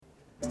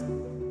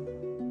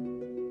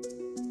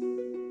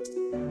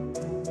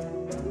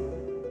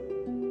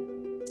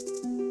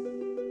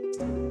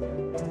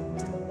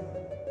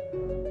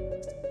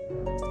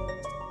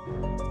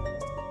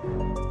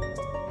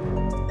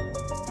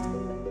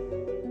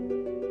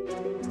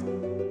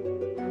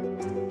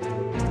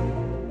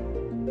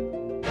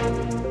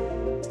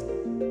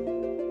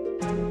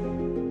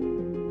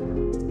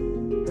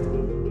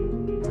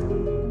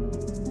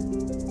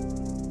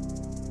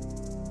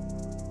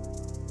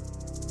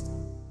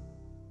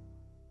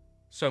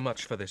So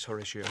much for this,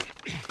 Horatio.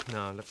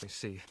 Now, let me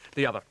see.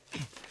 The other.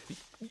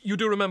 You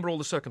do remember all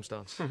the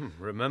circumstance?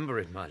 Remember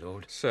it, my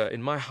lord. Sir,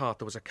 in my heart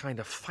there was a kind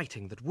of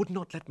fighting that would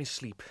not let me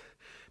sleep.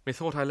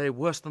 Methought I lay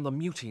worse than the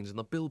mutines and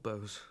the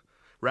bilboes.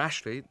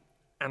 Rashly,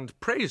 and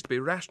praised be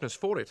rashness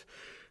for it.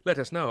 Let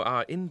us know,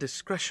 our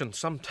indiscretion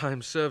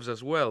sometimes serves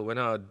us well when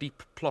our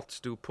deep plots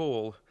do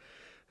pall,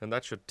 and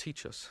that should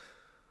teach us.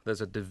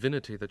 There's a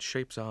divinity that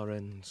shapes our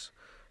ends.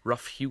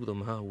 Rough hew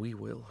them how we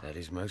will. That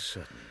is most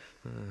certain.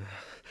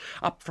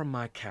 Up from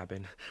my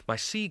cabin, my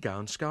sea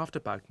gown scarfed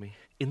about me,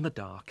 in the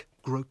dark,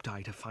 groped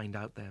I to find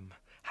out them,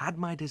 had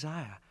my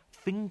desire,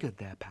 fingered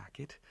their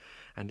packet,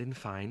 and in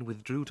fine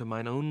withdrew to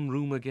mine own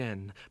room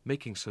again,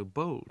 making so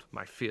bold,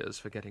 my fears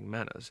forgetting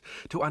manners,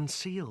 to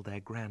unseal their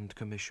grand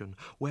commission,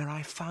 where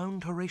I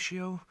found,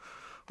 Horatio,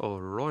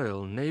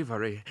 royal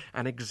knavery,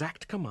 an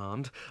exact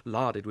command,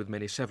 larded with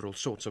many several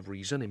sorts of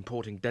reason,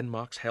 importing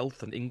Denmark's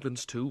health and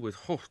England's too, with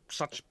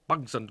such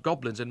bugs and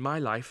goblins in my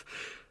life,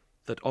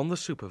 that on the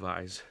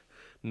supervise,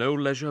 no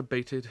leisure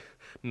bated,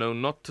 no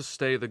not to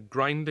stay the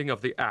grinding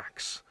of the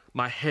axe,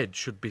 my head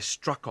should be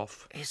struck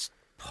off. Is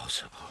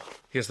possible?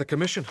 Here's the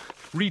commission.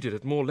 Read it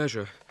at more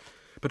leisure.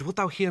 But wilt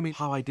thou hear me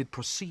how I did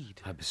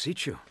proceed? I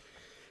beseech you.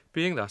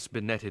 Being thus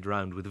benetted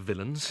round with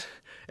villains,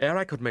 ere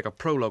I could make a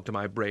prologue to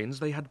my brains,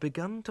 they had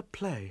begun to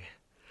play.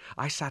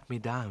 I sat me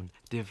down,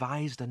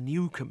 devised a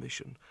new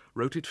commission,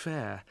 wrote it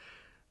fair.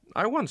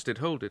 I once did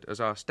hold it,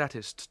 as our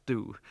statists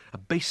do, a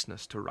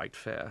baseness to write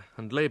fair,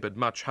 and laboured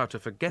much how to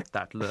forget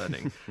that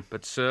learning.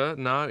 But, sir,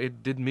 now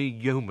it did me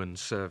yeoman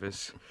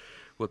service.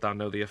 Wilt thou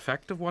know the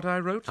effect of what I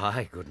wrote?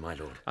 Aye, good my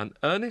lord. An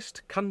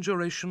earnest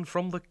conjuration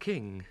from the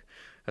king,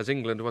 as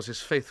England was his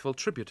faithful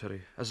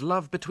tributary, as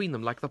love between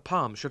them like the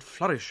palm should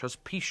flourish, as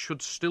peace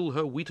should still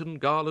her wheaten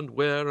garland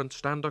wear, and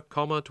stand a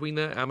comma tween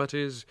their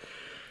amities,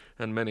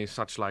 and many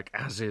such like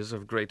ases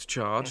of great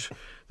charge,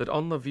 that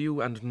on the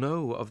view and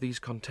know of these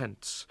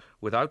contents,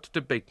 without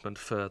debatement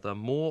further,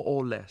 more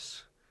or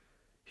less,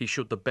 he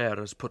should the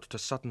bearers put to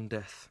sudden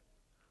death,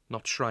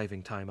 not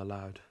shriving time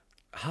allowed.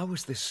 How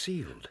was this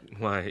sealed?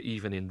 Why,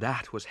 even in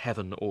that was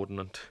heaven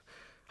ordinant.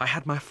 I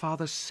had my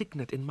father's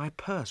signet in my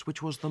purse,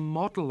 which was the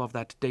model of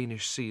that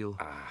Danish seal.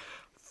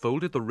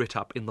 Folded the writ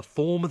up in the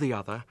form of the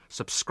other,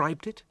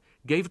 subscribed it,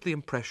 gave it the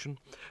impression,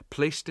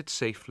 placed it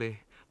safely,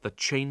 the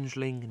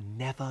changeling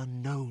never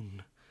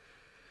known.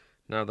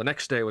 Now the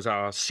next day was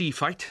our sea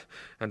fight,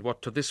 and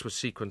what to this was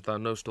sequent thou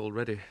knowst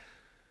already.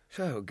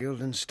 So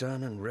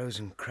Guildenstern and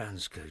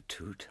Rosencrantz go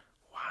to't.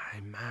 Why,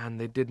 man,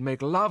 they did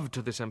make love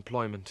to this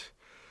employment.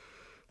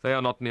 They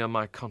are not near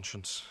my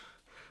conscience.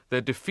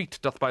 Their defeat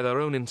doth by their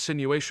own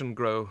insinuation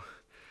grow.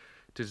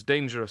 'Tis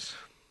dangerous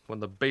when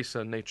the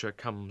baser nature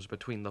comes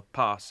between the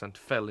pass and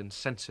fell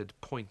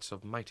insensed points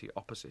of mighty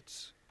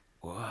opposites.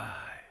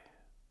 Why,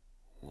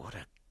 what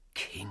a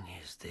king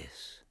is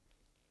this?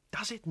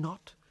 Does it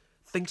not?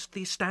 Think'st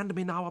thee stand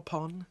me now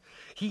upon?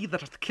 He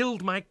that hath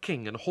killed my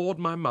king and whored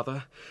my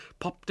mother,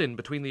 popped in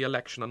between the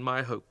election and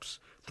my hopes,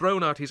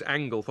 thrown out his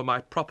angle for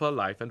my proper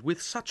life, and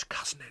with such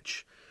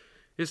cozenage.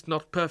 Is't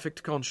not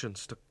perfect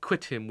conscience to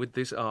quit him with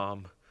this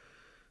arm?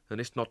 And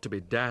is't not to be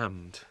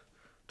damned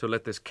to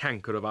let this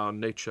canker of our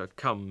nature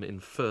come in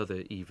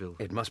further evil?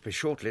 It must be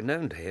shortly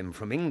known to him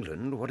from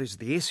England what is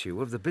the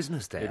issue of the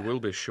business there. It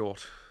will be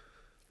short.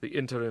 The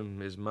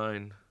interim is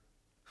mine.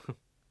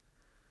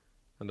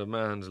 And a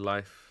man's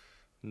life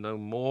no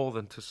more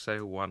than to say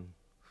one.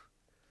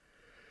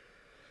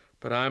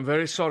 But I am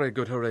very sorry,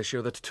 good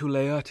Horatio, that to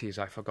Laertes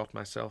I forgot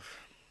myself.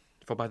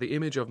 For by the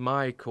image of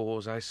my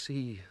cause I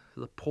see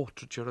the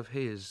portraiture of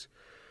his.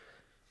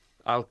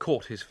 I'll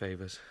court his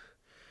favours.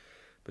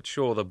 But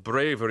sure the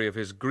bravery of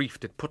his grief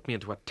did put me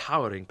into a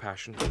towering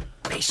passion.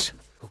 Peace!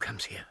 Who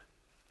comes here?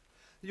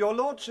 Your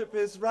lordship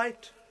is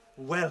right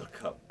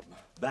welcome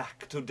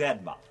back to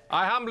Denmark.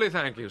 I humbly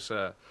thank you,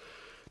 sir.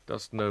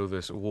 Dost know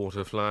this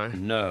waterfly?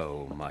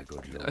 No, my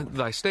good lord.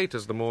 Thy state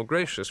is the more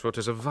gracious, for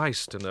 'tis a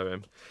vice to know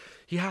him.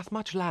 He hath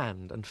much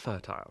land and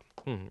fertile.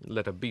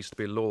 Let a beast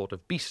be lord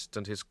of beasts,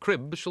 and his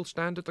crib shall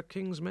stand at the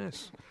king's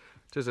mess.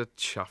 'Tis a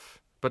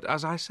chuff, but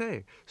as I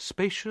say,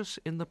 spacious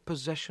in the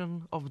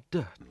possession of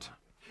dirt.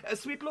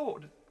 Sweet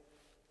lord,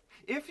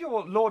 if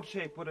your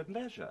lordship were at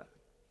leisure,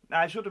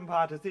 I should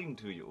impart a thing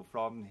to you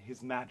from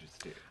his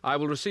majesty. I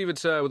will receive it,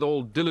 sir, with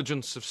all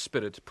diligence of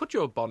spirit. Put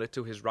your bonnet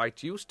to his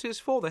right use. 'Tis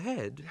for the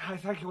head. I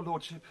thank your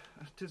lordship.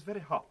 'Tis very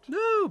hot.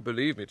 No,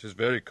 believe me, 'tis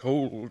very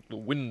cold. The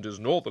wind is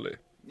northerly.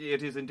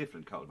 It is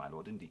indifferent cold, my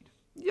lord, indeed.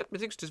 Yet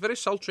methinks 'tis very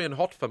sultry and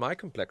hot for my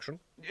complexion.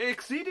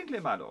 Exceedingly,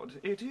 my lord.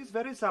 It is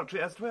very sultry,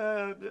 as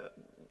 'twere...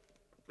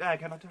 I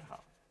cannot tell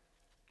how.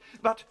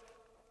 But,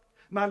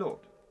 my lord,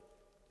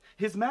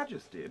 his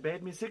majesty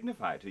bade me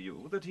signify to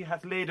you that he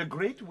hath laid a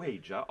great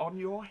wager on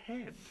your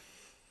head.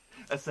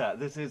 Sir,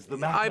 this is the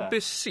matter... I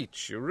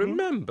beseech you,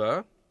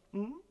 remember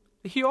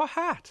your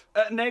hat.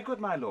 Nay, good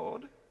my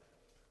lord,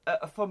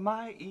 for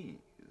my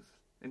ease,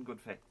 in good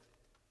faith.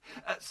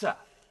 Sir,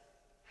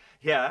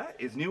 here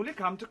is newly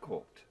come to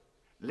court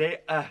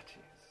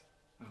Laertes,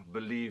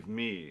 Believe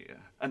me,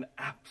 an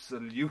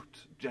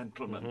absolute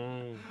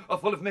gentleman,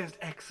 full of most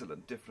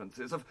excellent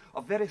differences, of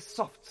very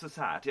soft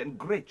society and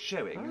great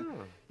showing.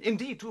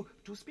 Indeed,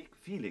 to speak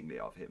feelingly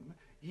of him,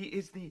 he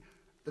is the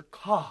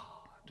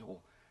card or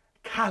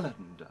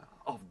calendar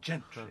of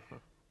gentry.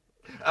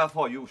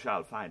 For you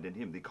shall find in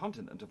him the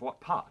continent of what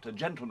part a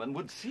gentleman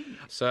would see.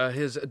 Sir,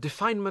 his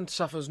definement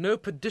suffers no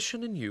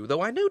perdition in you,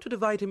 though I know to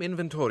divide him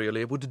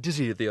inventorially would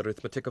dizzy the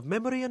arithmetic of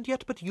memory, and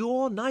yet but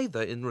you're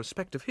neither in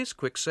respect of his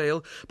quick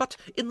sale, but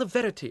in the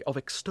verity of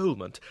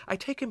extolment. I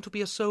take him to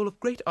be a soul of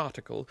great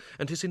article,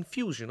 and his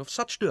infusion of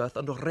such dearth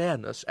and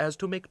rareness as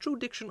to make true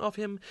diction of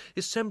him,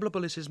 his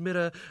semblable is his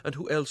mirror, and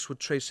who else would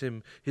trace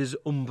him his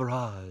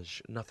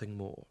ombrage, nothing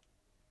more.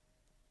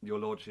 Your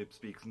lordship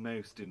speaks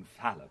most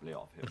infallibly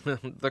of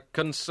him. The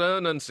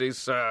concernancy,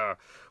 sir.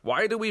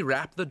 Why do we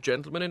wrap the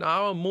gentleman in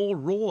our more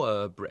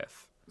rawer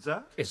breath?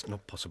 Sir? It's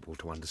not possible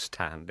to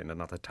understand in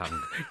another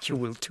tongue. You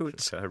will do it,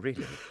 sir,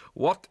 really.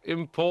 What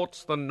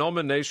imports the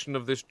nomination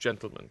of this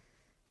gentleman?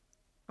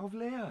 Of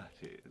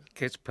Laertes?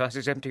 His purse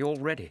is empty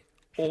already.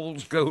 All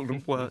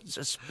golden words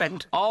are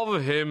spent.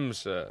 Of him,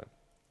 sir.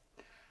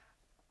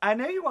 I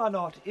know you are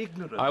not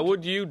ignorant. I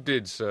would you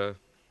did, sir.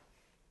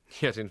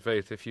 Yet, in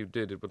faith, if you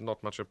did, it would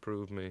not much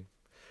approve me.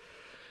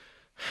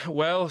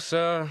 Well,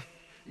 sir...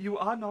 You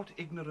are not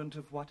ignorant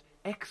of what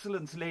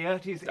excellence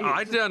Laertes is.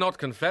 I dare not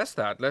confess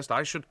that, lest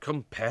I should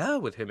compare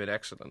with him in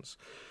excellence.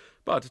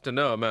 But to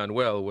know a man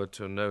well were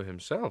to know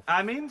himself.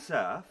 I mean,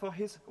 sir, for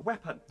his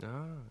weapon.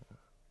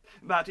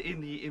 But in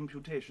the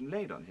imputation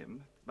laid on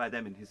him, by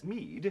them in his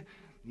meed,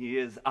 he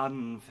is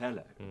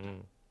unfellowed.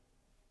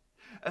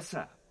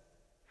 Sir,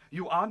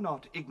 you are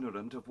not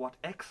ignorant of what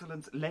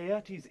excellence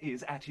Laertes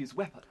is at his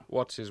weapon.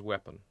 What's his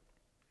weapon?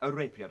 A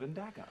rapier and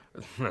dagger.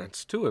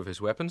 That's two of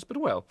his weapons, but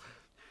well.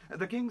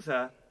 The king,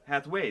 sir,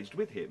 hath waged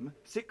with him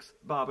 6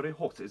 Barbary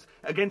horses,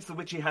 against the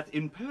which he hath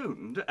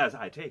imponed, as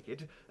I take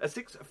it,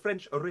 6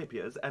 French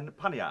rapiers and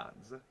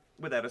poniards,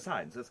 with their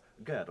assigns as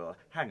girdle,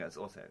 hangers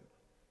also.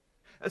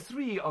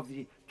 3 of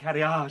the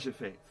carriage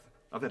faith,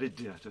 are very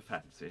dear to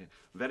fancy,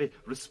 very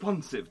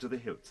responsive to the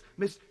hilts,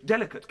 most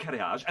delicate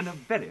carriage, and a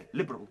very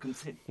liberal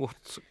consent.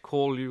 What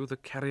call you the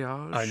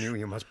carriage? I knew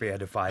you must be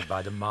edified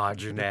by the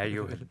marginaire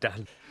you had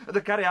done. The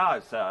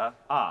carriage, sir,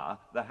 are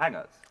the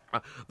hangers.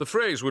 The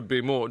phrase would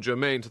be more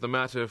germane to the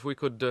matter if we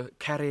could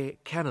carry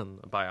cannon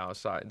by our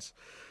sides.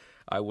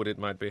 I would it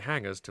might be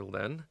hangers till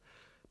then.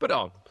 But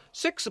on.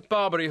 6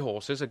 Barbary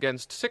horses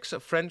against 6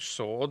 French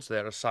swords,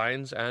 their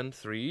assigns, and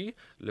 3,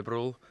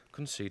 liberal,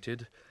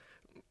 conceited,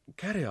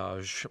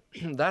 carriage.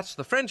 That's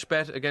the French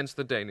bet against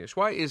the Danish.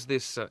 Why is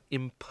this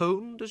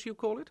imponed, as you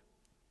call it?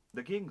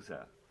 The king,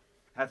 sir,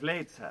 hath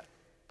laid, sir,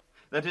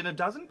 that in a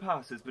dozen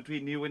passes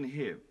between you and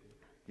him,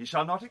 he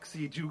shall not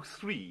exceed you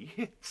 3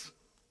 hits.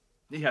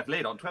 He hath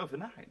laid on 12 for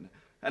 9,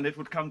 and it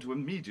would come to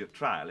immediate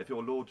trial if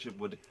your lordship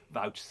would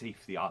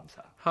vouchsafe the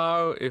answer.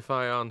 How if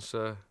I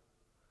answer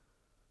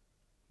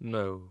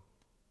no?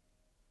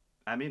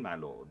 I mean, my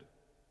lord,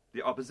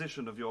 the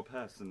opposition of your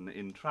person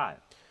in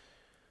trial.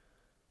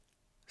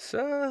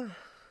 Sir,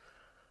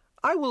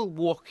 I will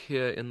walk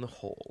here in the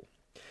hall.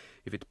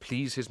 If it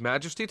please his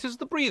majesty, 'tis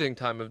the breathing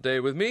time of day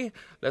with me.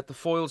 Let the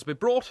foils be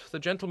brought, the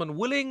gentleman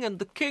willing, and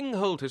the king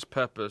hold his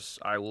purpose.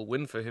 I will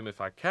win for him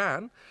if I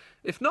can.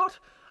 If not,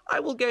 I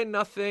will gain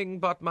nothing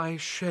but my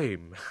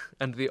shame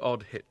and the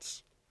odd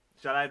hits.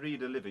 Shall I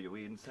redeliver you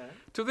in, sir?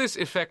 To this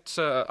effect,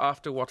 sir,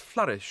 after what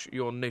flourish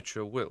your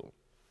nature will.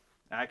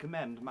 I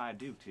commend my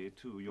duty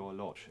to your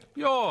lordship.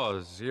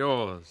 Yours.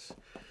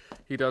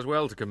 He does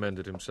well to commend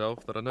it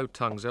himself. There are no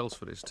tongues else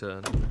for his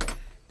turn.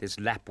 This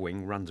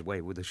lapwing runs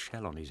away with a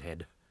shell on his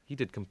head. He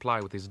did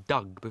comply with his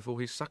dug before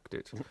he sucked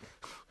it.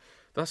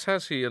 Thus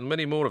has he, and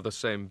many more of the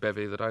same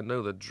bevy that I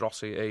know the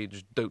drossy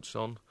age dotes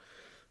on.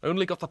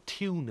 Only got the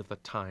tune of the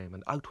time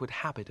and outward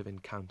habit of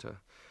encounter.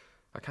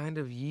 A kind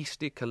of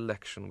yeasty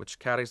collection which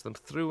carries them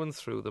through and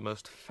through the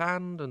most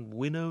fanned and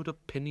winnowed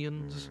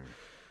opinions,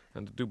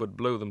 and do but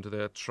blow them to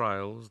their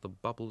trials, the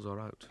bubbles are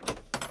out.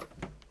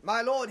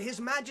 My lord,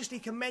 his majesty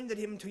commended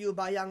him to you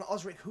by young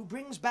Osric, who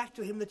brings back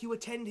to him that you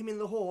attend him in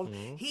the hall.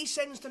 He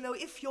sends to know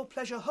if your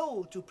pleasure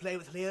hold to play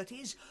with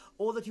Laertes,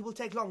 or that you will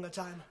take longer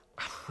time.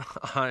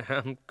 I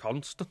am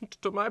constant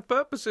to my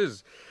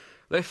purposes.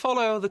 They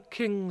follow the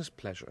king's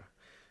pleasure.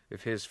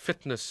 If his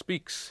fitness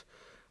speaks,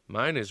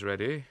 mine is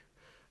ready,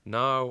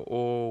 now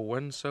or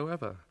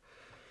whensoever,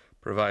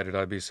 provided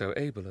I be so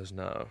able as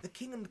now. The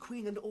king and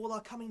queen and all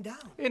are coming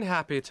down. In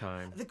happy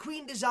time. The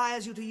queen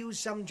desires you to use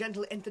some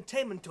gentle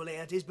entertainment to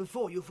Laertes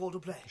before you fall to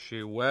play.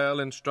 She well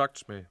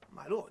instructs me.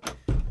 My lord.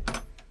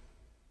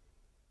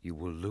 You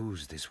will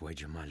lose this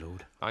wager, my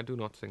lord. I do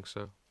not think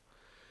so.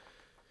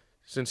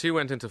 Since he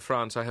went into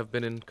France, I have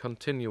been in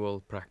continual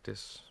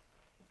practice.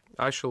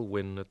 I shall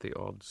win at the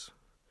odds.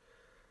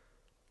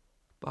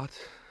 But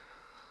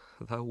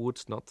thou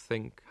wouldst not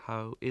think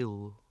how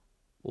ill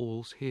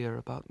all's here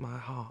about my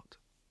heart.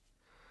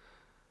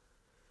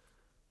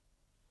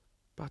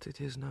 But it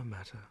is no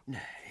matter.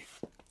 Nay,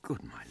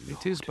 good my lord.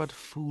 It is but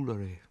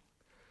foolery.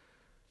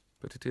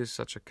 But it is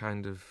such a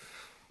kind of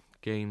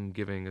game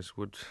giving as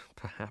would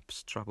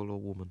perhaps trouble a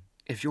woman.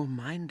 If your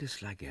mind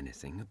is like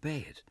anything,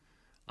 obey it.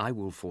 I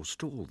will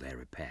forestall their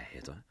repair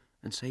hither,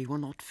 and say you are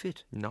not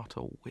fit. Not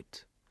a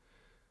whit.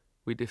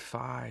 We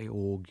defy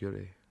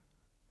augury.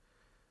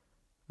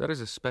 There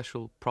is a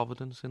special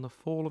providence in the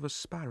fall of a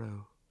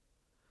sparrow.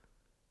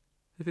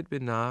 If it be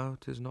now,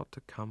 'tis not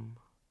to come.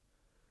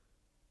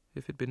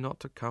 If it be not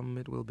to come,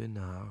 it will be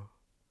now.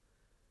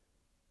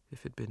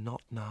 If it be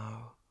not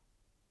now,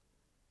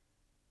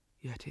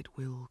 yet it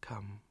will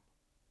come.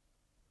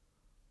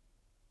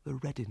 The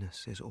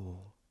readiness is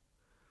all,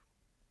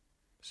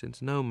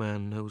 since no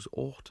man knows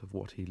aught of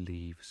what he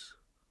leaves.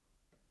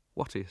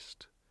 What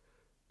is't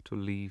to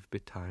leave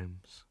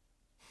betimes?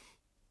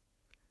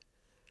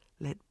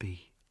 Let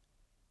be.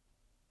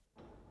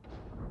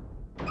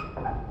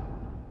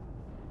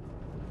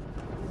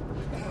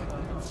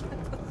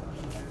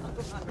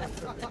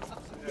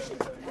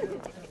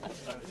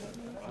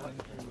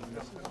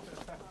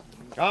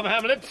 Come,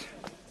 Hamlet.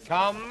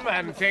 Come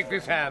and take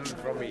this hand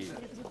from me.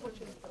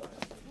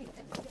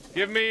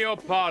 Give me your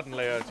pardon,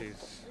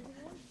 Laertes.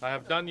 I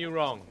have done you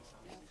wrong,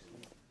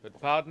 but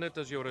pardon it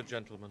as you're a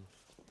gentleman.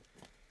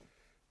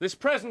 This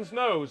presence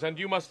knows, and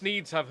you must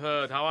needs have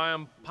heard, how I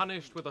am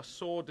punished with a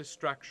sore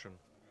distraction.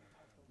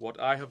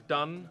 What I have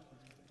done,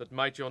 that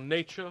might your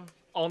nature,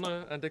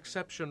 honour, and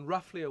exception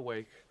roughly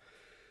awake,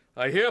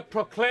 I here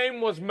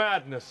proclaim was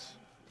madness.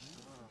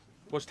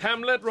 Was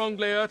Hamlet wronged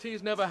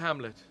Laertes? Never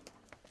Hamlet.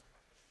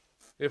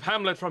 If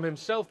Hamlet from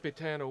himself be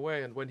ta'en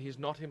away, and when he's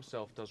not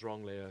himself does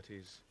wrong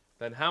Laertes,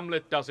 then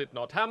Hamlet does it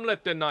not.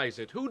 Hamlet denies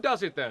it. Who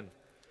does it then?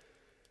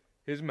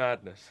 His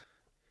madness.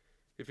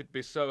 If it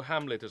be so,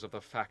 Hamlet is of the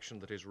faction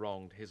that is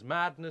wronged. His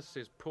madness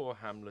is poor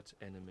Hamlet's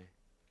enemy.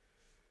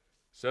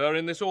 Sir,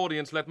 in this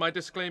audience let my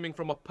disclaiming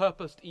from a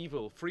purposed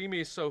evil free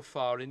me so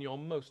far in your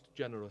most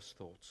generous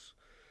thoughts,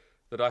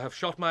 that I have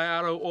shot my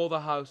arrow o'er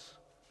the house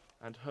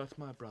and hurt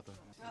my brother.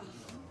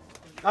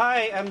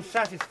 I am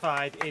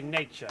satisfied in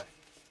nature,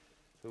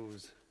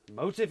 whose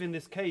motive in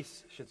this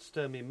case should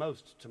stir me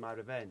most to my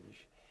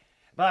revenge.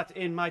 But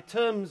in my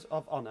terms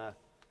of honour,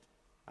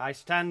 I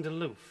stand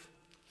aloof,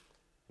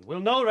 and will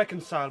no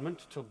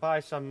reconcilement till by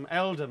some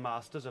elder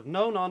masters of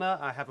known honour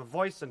I have a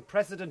voice and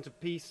precedent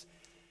of peace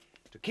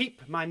to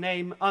keep my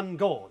name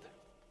ungawed.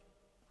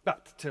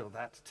 But till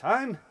that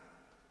time,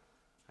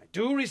 I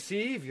do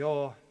receive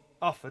your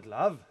offered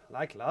love,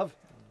 like love,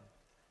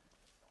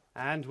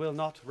 and will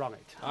not wrong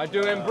it. I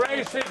do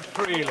embrace it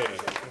freely.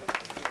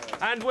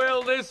 And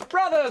will this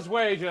brother's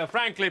wager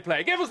frankly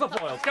play? Give us the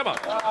foils, come on.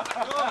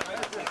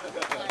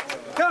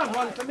 Come,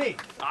 one for me.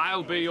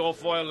 I'll be your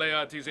foil,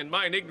 Laertes. In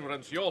mine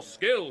ignorance, your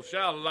skill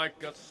shall,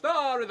 like a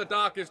star in the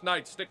darkest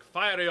night, stick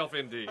fiery off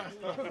indeed.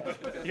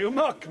 You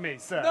mock me,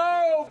 sir.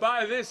 No,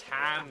 by this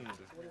hand.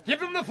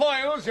 Give him the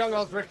foils, young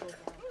Osric.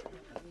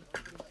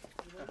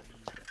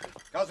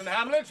 Cousin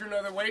Hamlet, you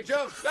know the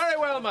wager? Very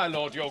well, my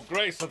lord. Your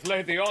grace hath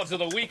laid the odds of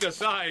the weaker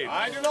side.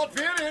 I do not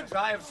fear it.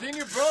 I have seen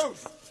you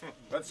both.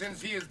 But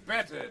since he is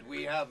bettered,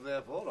 we have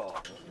therefore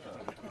lost.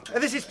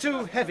 This is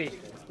too heavy.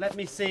 Let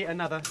me see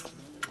another.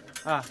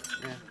 Yeah.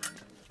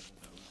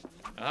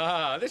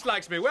 This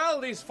likes me well.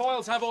 These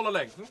foils have all a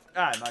length.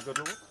 Aye, my good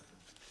lord.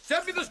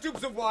 Set me the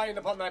stoops of wine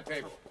upon that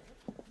table.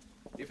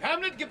 If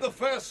Hamlet give the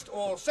first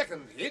or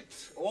second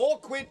hit, or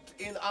quit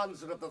in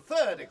answer of the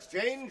third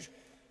exchange,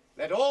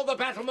 let all the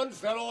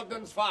battlements their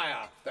ordnance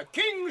fire. The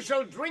king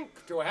shall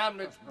drink to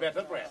Hamlet's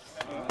better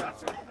breath.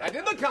 And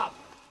in the cup,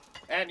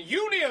 an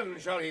union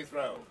shall he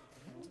throw,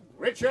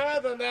 richer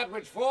than that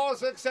which 4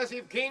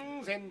 successive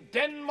kings in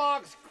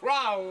Denmark's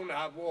crown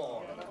have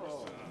worn.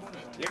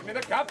 Give me the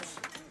cups,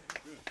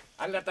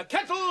 and let the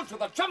kettle to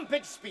the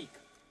trumpet speak,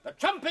 the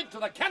trumpet to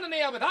the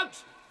cannoneer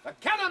without, the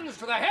cannons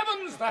to the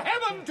heavens, the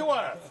heaven to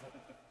earth.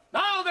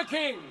 Now the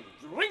king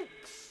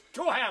drinks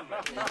to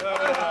Hamlet.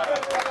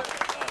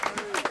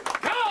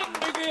 Come,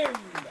 begin,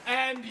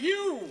 and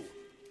you,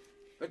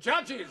 the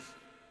judges,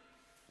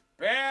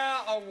 bear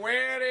a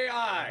wary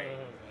eye.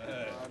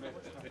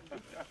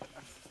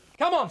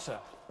 Come on, sir.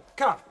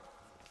 Come,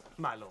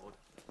 my lord.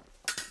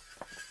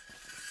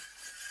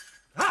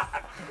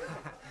 Ha!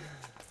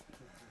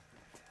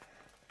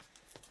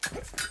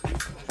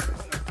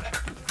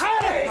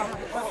 Hey!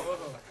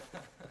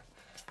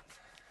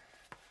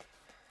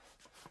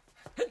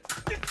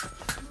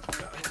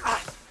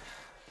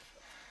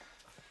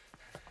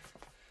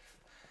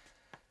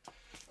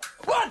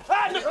 What?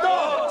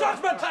 No!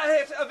 Judgment! I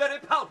hit a very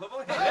palpable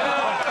hit.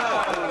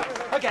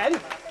 Again?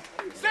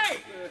 Stay!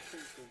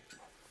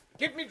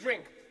 Give me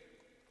drink.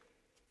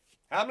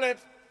 Hamlet,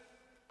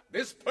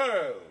 this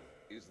pearl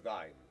is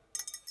thine.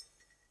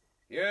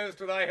 Here's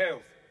to thy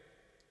health.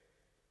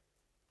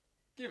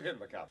 Give him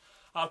the cup.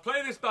 I'll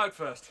play this bout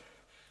first.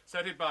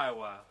 Set it by a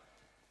while.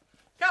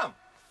 Come.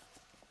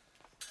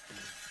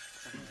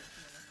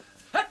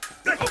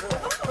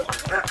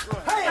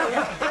 Hey!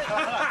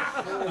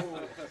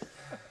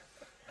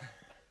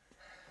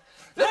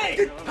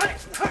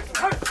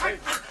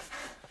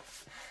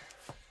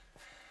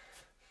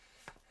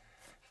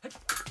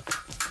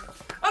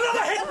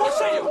 Another hit will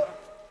see you!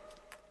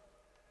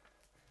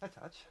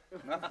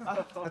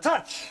 A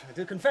touch, I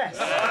do confess.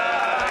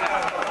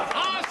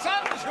 Our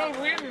son shall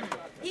win.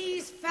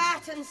 He's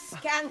fat and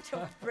scant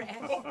of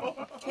breath.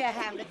 Here,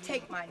 Hamlet,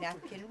 take my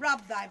napkin,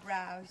 rub thy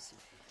brows.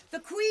 The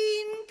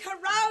Queen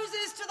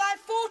carouses to thy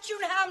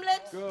fortune,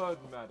 Hamlet. Good,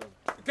 madam.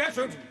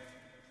 Gertrude,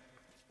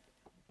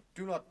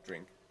 do not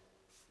drink.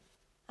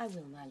 I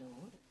will, my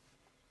lord.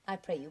 I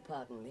pray you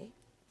pardon me.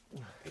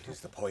 It is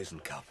the poison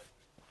cup.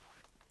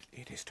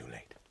 It is too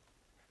late.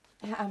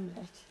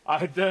 Hamlet,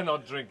 I dare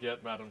not drink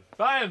yet, madam.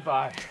 By and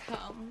by.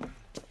 come.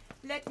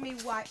 Let me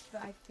wipe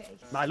thy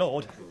face. My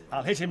lord,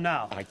 I'll hit him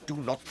now. I do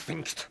not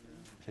think.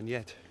 And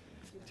yet,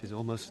 it is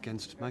almost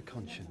against my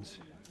conscience.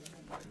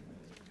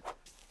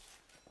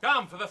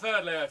 Come for the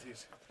third,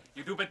 Laertes.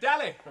 You do but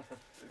dally.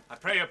 I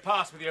pray you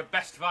pass with your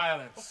best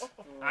violence.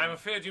 I am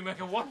afeard you make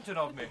a wanton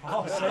of me.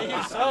 Oh, say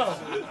you so.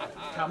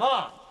 Come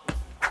on.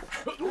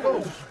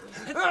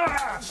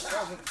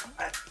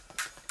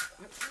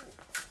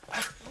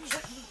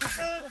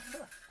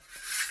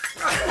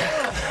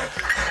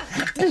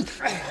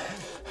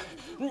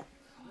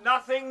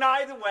 Nothing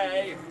neither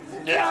way.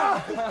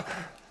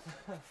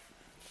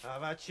 How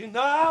about you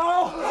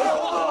now?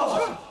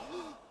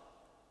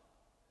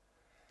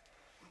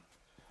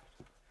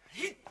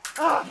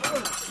 I'll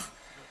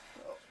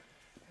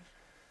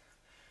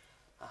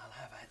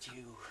have at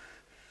you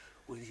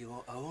with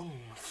your own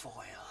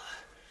foil,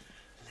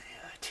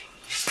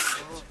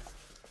 Laertes.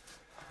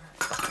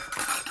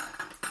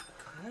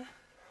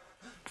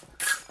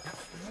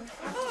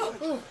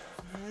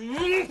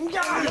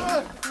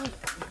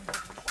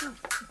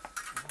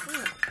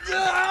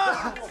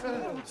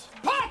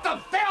 Part them!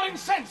 They are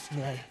incensed!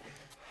 Nay,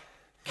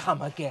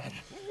 come again.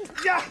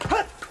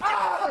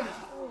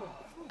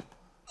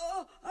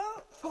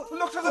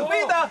 Look to the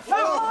breather!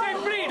 They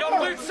bleed on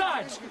both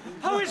sides.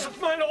 How is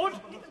it, my lord?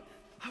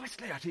 How is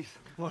Laertes?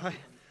 Why,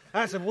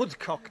 as a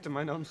woodcock to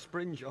mine own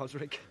springe,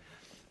 Osric,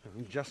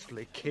 I'm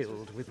justly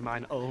killed with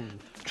mine own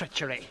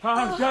treachery.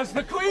 How does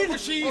the Queen?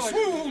 She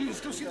swoons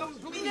to see them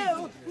bleed.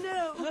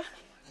 No.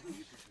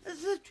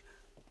 The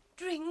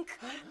drink.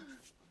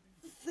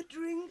 The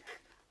drink.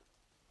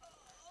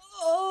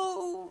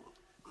 Oh,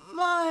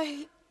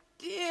 my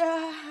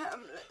dear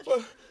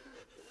Hamlet.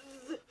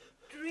 The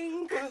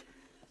drink.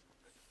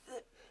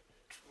 The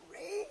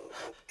drink.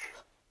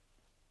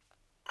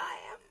 I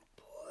am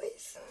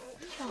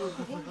poisoned.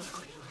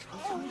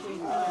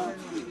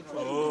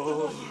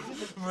 Oh,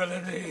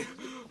 villainy.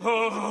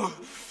 Oh,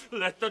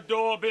 let the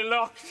door be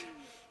locked.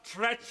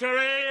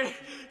 Treachery.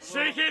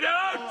 Seek it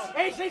out.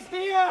 It is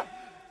here!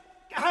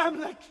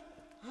 Hamlet!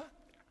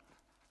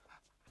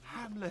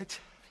 Hamlet,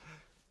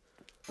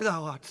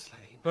 thou art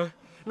slain.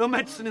 No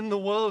medicine in the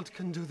world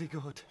can do thee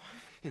good.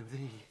 In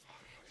thee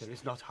there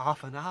is not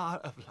half an hour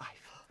of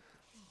life.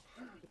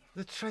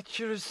 The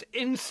treacherous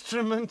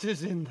instrument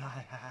is in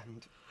thy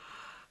hand,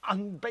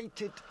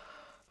 unbaited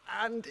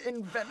and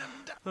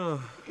envenomed.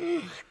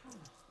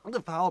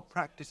 The foul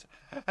practice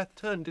hath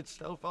turned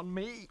itself on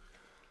me.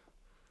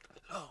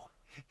 Lo,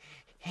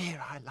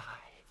 here I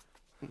lie,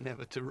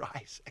 never to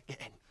rise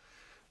again.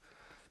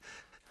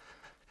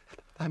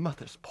 Thy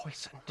mother's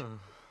poisoned.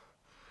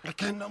 I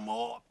can no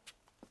more.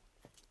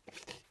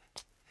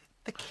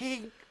 The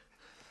king's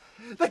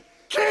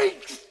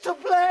to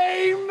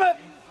blame!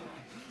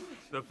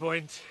 The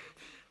point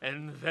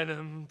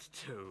envenomed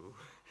too.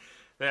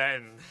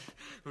 Then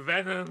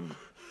venom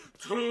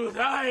to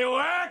thy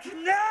work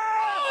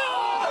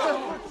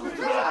now!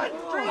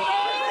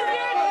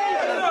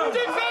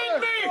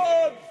 Defend me!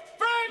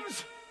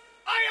 Friends!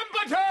 I am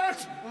but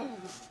hurt!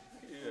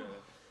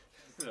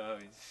 So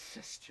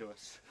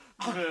incestuous,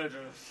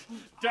 murderous,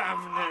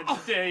 damned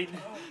Dane,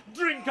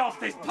 drink off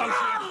this potion!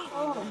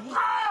 Is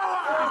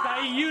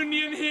thy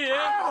union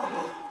here?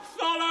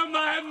 Follow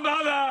my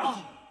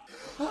mother!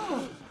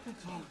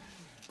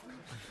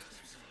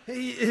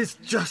 He is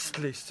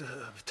justly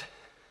served.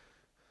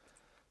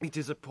 It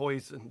is a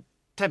poison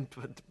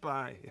tempered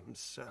by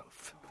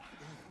himself.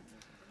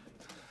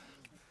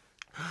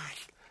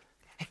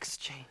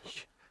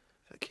 Exchange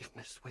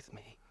forgiveness with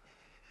me,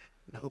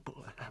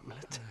 noble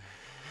Hamlet.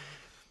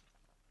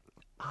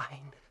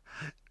 Mine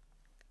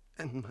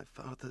and my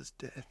father's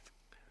death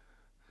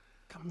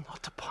come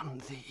not upon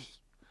thee,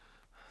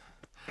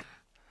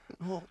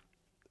 nor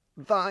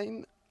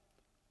thine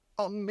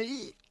on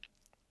me.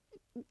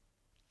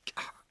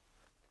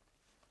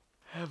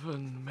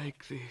 Heaven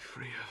make thee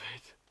free of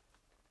it.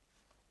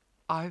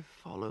 I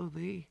follow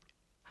thee.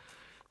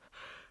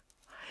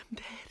 I am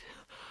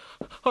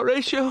dead.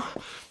 Horatio!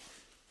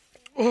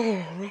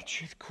 Oh,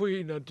 wretched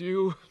queen,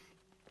 adieu.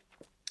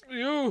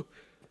 You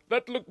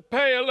that look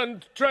pale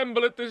and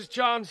tremble at this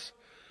chance,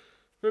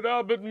 that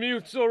are but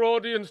mutes or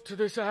audience to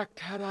this act,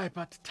 had I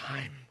but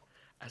time,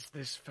 as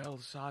this fell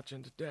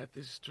sergeant Death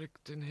is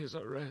strict in his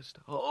arrest.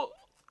 Oh,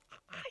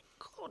 I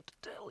could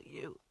tell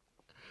you,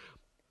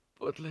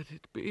 but let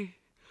it be.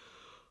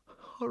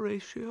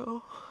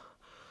 Horatio,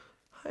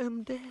 I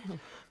am dead.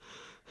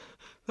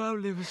 Thou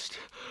livest.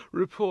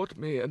 Report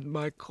me, and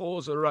my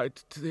cause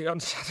aright to the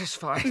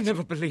unsatisfied.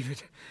 Never believe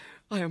it.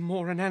 I am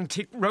more an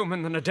antique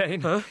Roman than a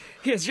Dane. Huh?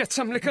 Here's yet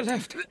some liquor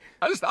left.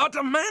 As art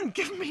a man,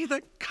 give me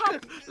the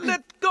cup.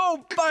 Let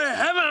go, by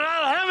heaven,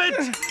 I'll have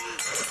it.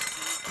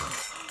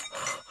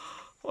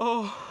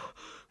 Oh,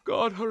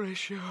 God,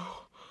 Horatio,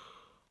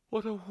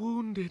 what a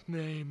wounded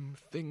name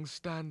things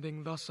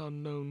standing thus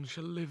unknown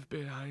shall live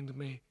behind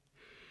me.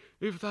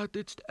 If thou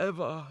didst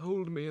ever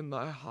hold me in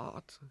thy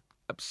heart,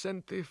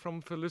 absent thee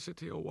from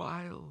felicity a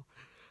while,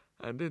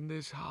 and in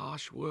this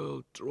harsh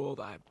world draw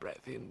thy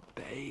breath in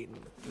pain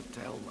to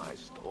tell my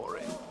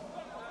story.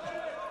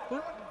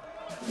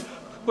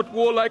 What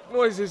warlike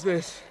noise is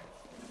this?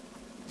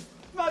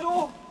 My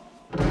lord!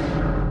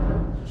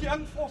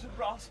 Young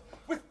Fortinbras,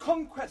 with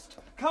conquest,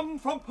 come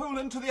from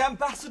Poland to the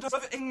ambassador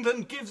of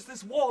England, gives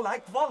this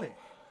warlike volley.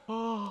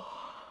 Oh,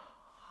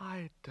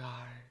 I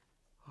die,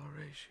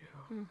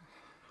 Horatio.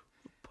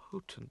 The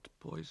potent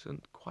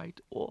poison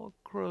quite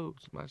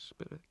o'ercrows my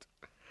spirit.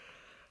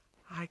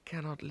 I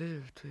cannot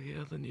live to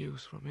hear the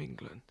news from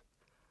England,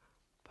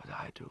 but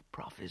I do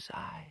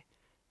prophesy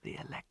the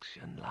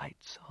election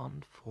lights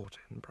on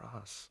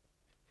Fortinbras.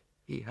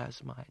 He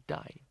has my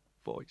dying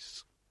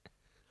voice.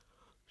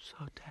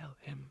 So tell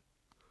him,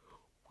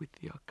 with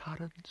your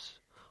currents,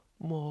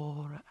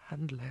 more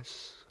and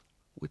less,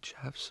 which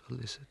have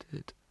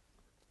solicited,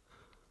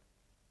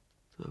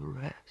 the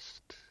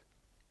rest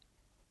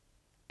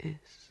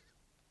is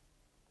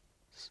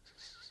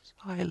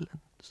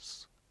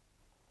silence.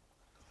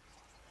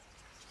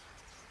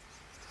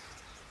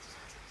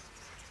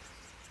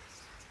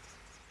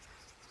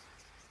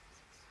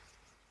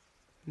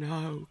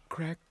 Now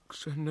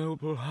cracks a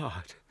noble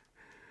heart.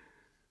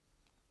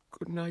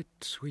 Good night,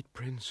 sweet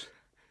prince,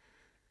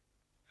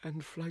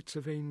 and flights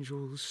of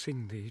angels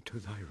sing thee to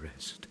thy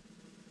rest.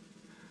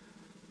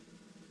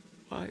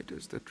 Why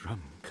does the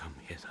drum come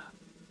hither?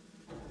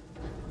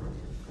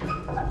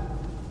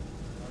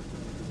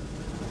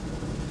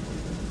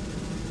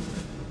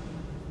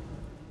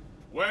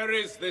 Where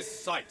is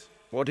this sight?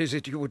 What is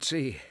it you would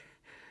see?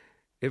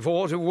 If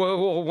aught of woe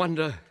or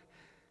wonder,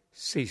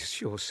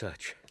 cease your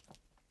search.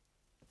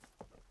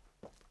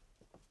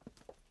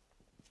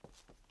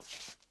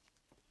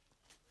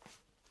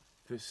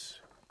 This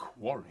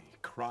quarry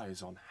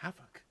cries on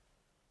havoc.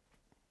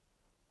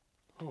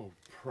 O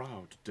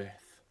proud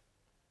death!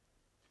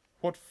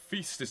 What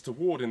feast is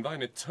toward in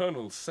thine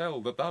eternal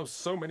cell, that thou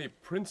so many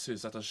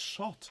princes at a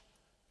shot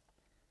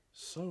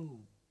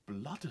so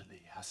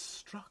bloodily hast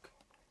struck?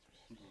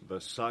 The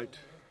sight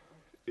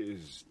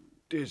is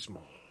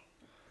dismal,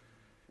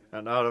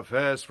 and our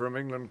affairs from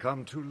England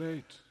come too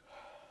late.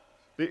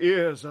 The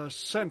ears are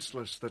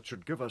senseless that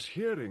should give us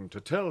hearing to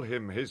tell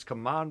him his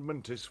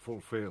commandment is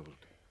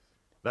fulfilled,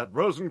 that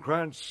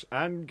Rosencrantz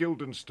and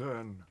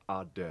Guildenstern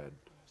are dead.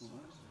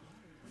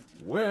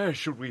 Where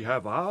should we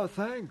have our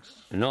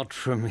thanks? Not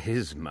from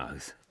his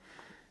mouth.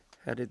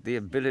 Had it the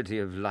ability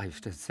of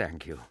life to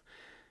thank you,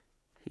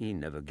 he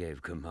never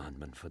gave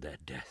commandment for their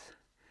death.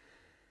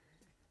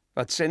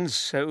 But since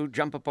so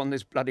jump upon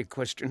this bloody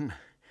question,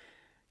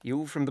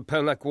 you from the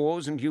Polack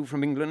Wars and you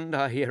from England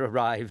are here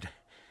arrived.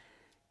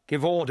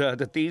 Give order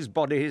that these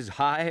bodies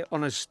high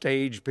on a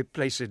stage be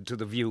placed to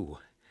the view,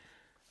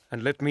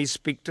 and let me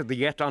speak to the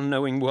yet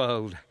unknowing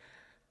world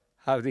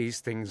how these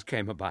things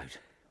came about.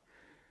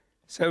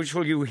 So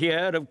shall you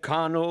hear of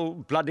carnal,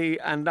 bloody,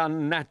 and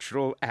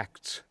unnatural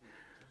acts,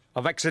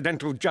 of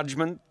accidental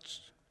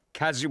judgments,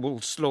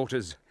 casual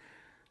slaughters,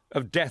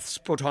 of deaths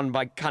put on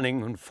by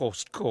cunning and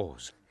forced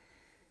cause.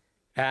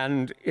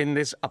 And in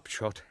this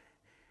upshot,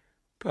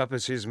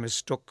 purposes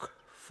mistook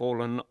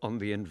fallen on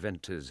the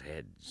inventors'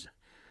 heads.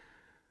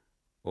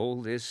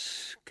 All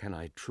this can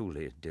I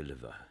truly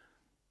deliver.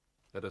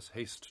 Let us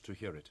haste to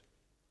hear it,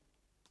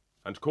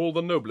 and call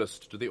the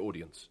noblest to the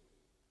audience.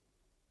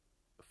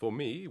 For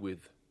me,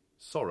 with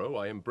sorrow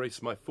I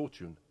embrace my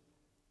fortune.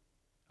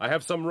 I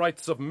have some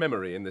rights of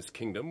memory in this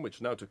kingdom,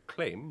 which now to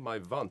claim my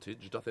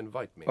vantage doth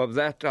invite me. Of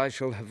that I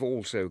shall have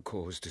also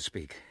cause to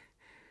speak,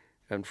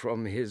 and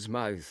from his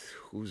mouth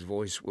whose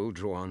voice will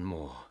draw on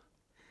more.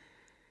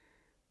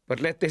 But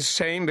let this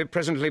same be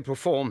presently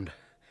performed,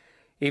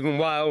 even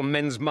while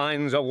men's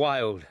minds are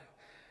wild,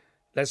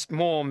 lest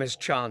more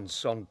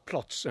mischance on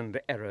plots and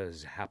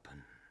errors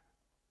happen.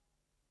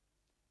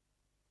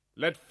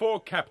 Let 4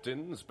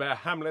 captains bear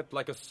Hamlet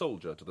like a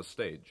soldier to the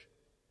stage.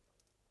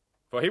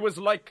 For he was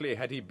likely,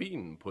 had he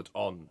been put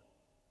on,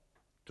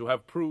 to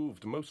have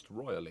proved most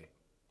royally.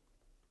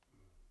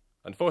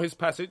 And for his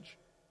passage,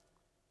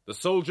 the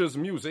soldier's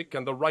music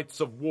and the rites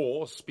of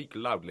war speak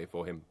loudly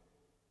for him.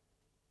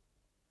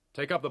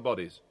 Take up the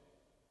bodies.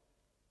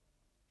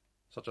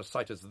 Such a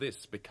sight as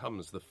this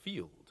becomes the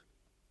field,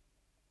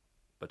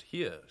 but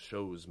here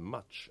shows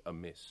much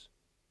amiss.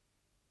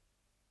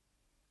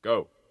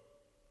 Go.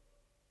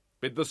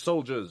 Bid the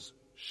soldiers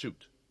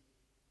shoot.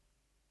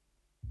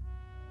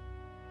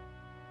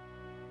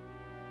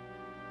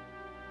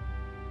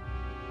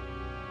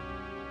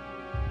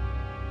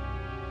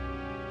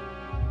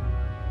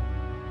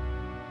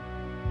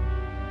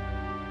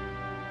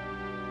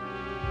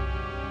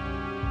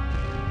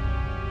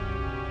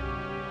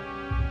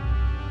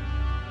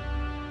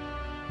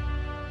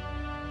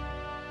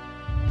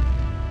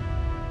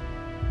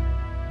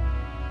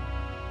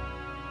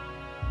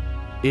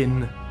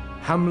 In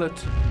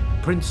Hamlet,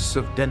 Prince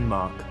of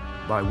Denmark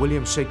by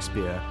William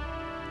Shakespeare,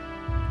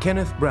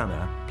 Kenneth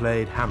Branagh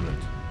played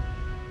Hamlet.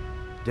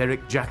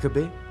 Derek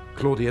Jacobi,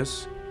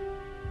 Claudius.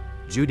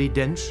 Judi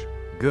Dench,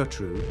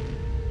 Gertrude.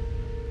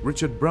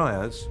 Richard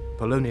Briers,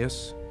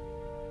 Polonius.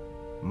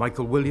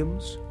 Michael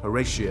Williams,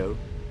 Horatio.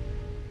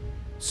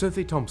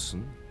 Sophie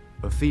Thompson,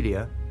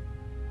 Ophelia.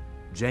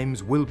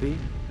 James Wilby,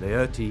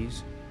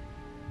 Laertes.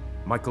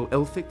 Michael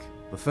Elphick,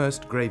 the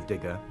first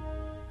gravedigger.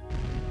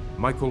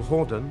 Michael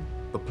Hordern,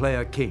 the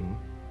player king.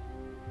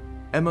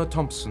 Emma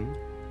Thompson,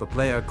 the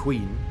player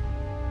queen.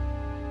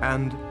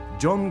 And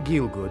John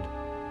Gielgud,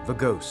 the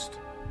ghost.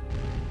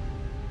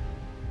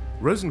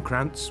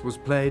 Rosencrantz was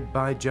played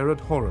by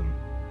Gerard Horan.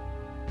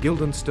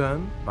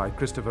 Guildenstern by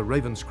Christopher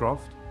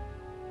Ravenscroft.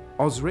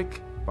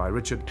 Osric by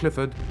Richard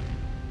Clifford.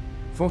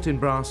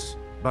 Fortinbras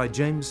by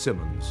James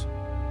Simmons.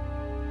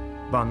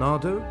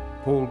 Barnardo,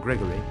 Paul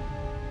Gregory.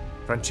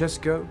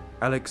 Francesco,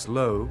 Alex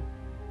Lowe.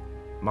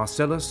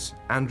 Marcellus,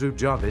 Andrew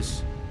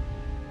Jarvis.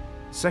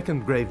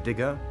 Second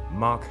gravedigger,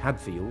 Mark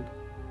Hadfield.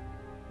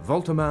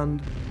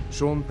 Voltimand,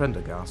 Sean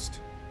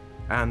Prendergast.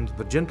 And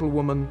the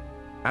gentlewoman,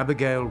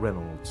 Abigail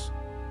Reynolds.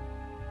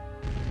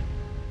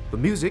 The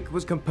music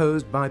was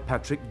composed by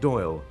Patrick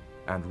Doyle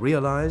and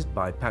realized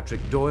by Patrick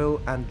Doyle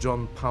and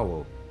John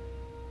Powell.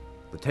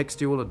 The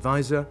textual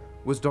advisor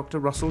was Dr.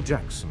 Russell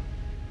Jackson.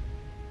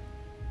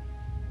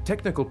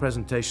 Technical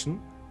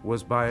presentation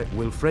was by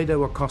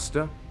Wilfredo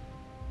Acosta,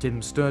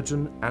 Tim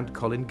Sturgeon and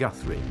Colin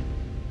Guthrie,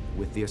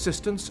 with the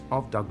assistance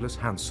of Douglas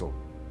Hansel.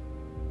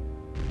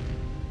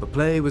 The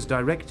play was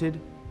directed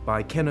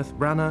by Kenneth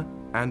Branagh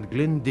and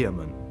Glyn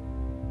Dearman.